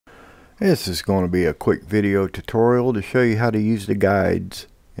This is going to be a quick video tutorial to show you how to use the guides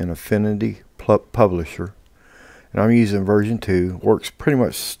in Affinity Publisher. And I'm using version 2. Works pretty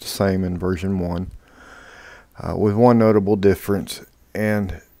much the same in version 1 with one notable difference.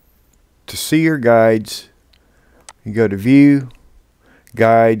 And to see your guides, you go to View,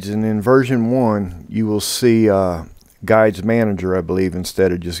 Guides, and in version 1 you will see Guides Manager, I believe,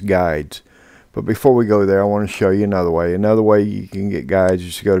 instead of just Guides. But before we go there, I want to show you another way. Another way you can get guides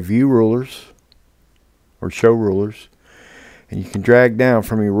is to go to View Rulers or Show Rulers, and you can drag down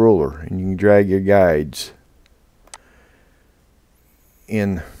from your ruler and you can drag your guides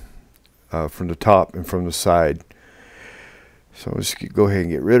in from the top and from the side. So let's go ahead and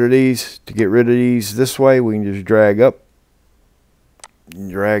get rid of these. To get rid of these this way, we can just drag up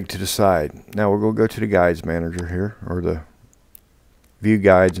and drag to the side. Now we're going to go to the Guides Manager here, or the View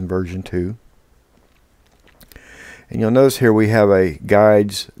Guides in version 2. And you'll notice here we have a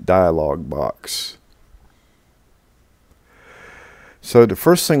Guides dialog box. So the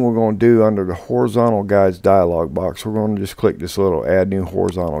first thing we're going to do under the Horizontal Guides dialog box, we're going to just click this little Add New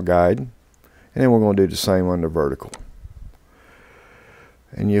Horizontal Guide. And then we're going to do the same under Vertical.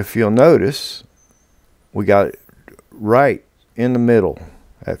 And if you'll notice, we got it right in the middle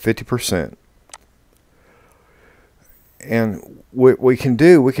at 50%. And what we can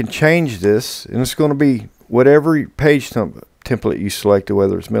do, we can change this, and it's going to be whatever page template you selected,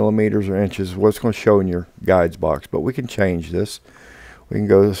 whether it's millimeters or inches, what's going to show in your guides box. But we can change this. We can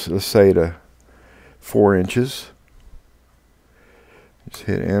go, let's say, to 4 inches. Just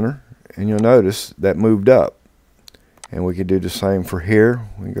hit enter, and you'll notice that moved up. And we can do the same for here.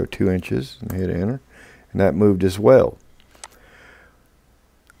 We can go 2 inches and hit enter, and that moved as well.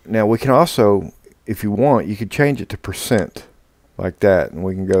 Now we can also, if you want, you could change it to percent like that, and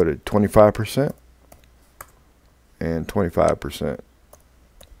we can go to 25% and 25%,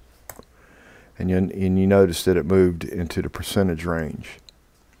 and you notice that it moved into the percentage range.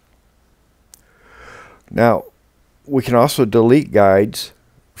 Now we can also delete guides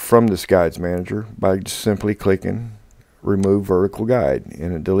from this Guides Manager by just simply clicking Remove Vertical Guide,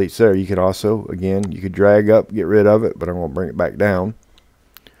 and it deletes there. You can also, again, you could drag up, get rid of it, but I'm going to bring it back down.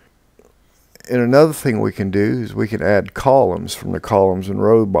 And another thing we can do is we can add columns from the columns and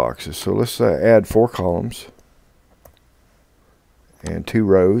row boxes. So let's add 4 columns and 2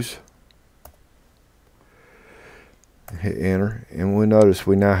 rows. Hit enter, and we'll notice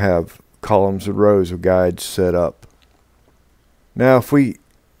we now have columns and rows of guides set up. Now if we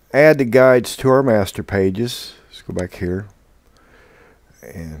add the guides to our master pages, let's go back here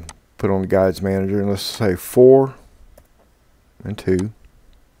and put on the Guides Manager, and let's say 4 and 2.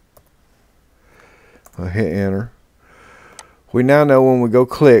 I'll hit enter. We now know when we go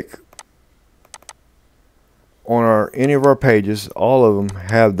click on any of our pages, all of them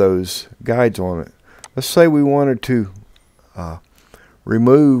have those guides on it. Let's say we wanted to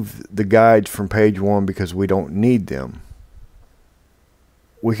remove the guides from page 1 because we don't need them.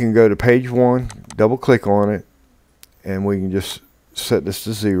 We can go to page 1, double click on it, and we can just set this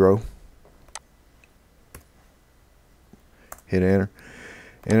to 0. Hit enter.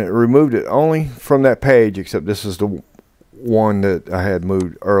 And it removed it only from that page, except this is the one that I had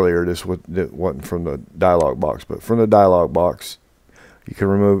moved earlier. This wasn't from the dialog box, but from the dialog box you can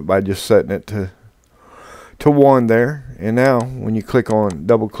remove it by just setting it to 1 there. And now when you click on,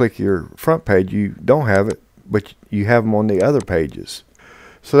 double click your front page, you don't have it, but you have them on the other pages.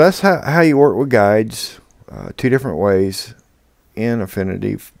 So that's how you work with guides, 2 different ways in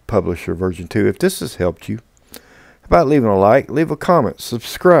Affinity Publisher version 2. If this has helped you, how about leaving a like, leave a comment,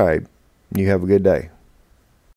 subscribe, and you have a good day.